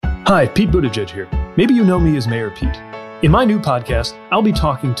Hi, Pete Buttigieg here. Maybe you know me as Mayor Pete. In my new podcast, I'll be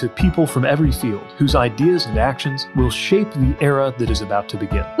talking to people from every field whose ideas and actions will shape the era that is about to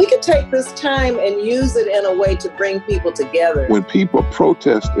begin. We could take this time and use it in a way to bring people together. When people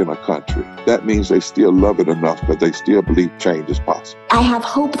protest in a country, that means they still love it enough that they still believe change is possible. I have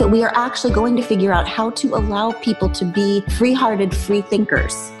hope that we are actually going to figure out how to allow people to be free-hearted, free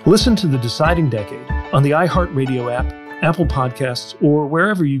thinkers. Listen to The Deciding Decade on the iHeartRadio app, Apple Podcasts, or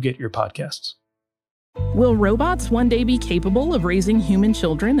wherever you get your podcasts. Will robots one day be capable of raising human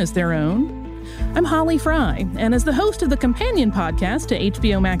children as their own? I'm Holly Fry, and as the host of the companion podcast to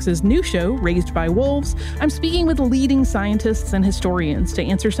HBO Max's new show, Raised by Wolves, I'm speaking with leading scientists and historians to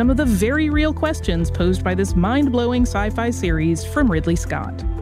answer some of the very real questions posed by this mind-blowing sci-fi series from Ridley Scott.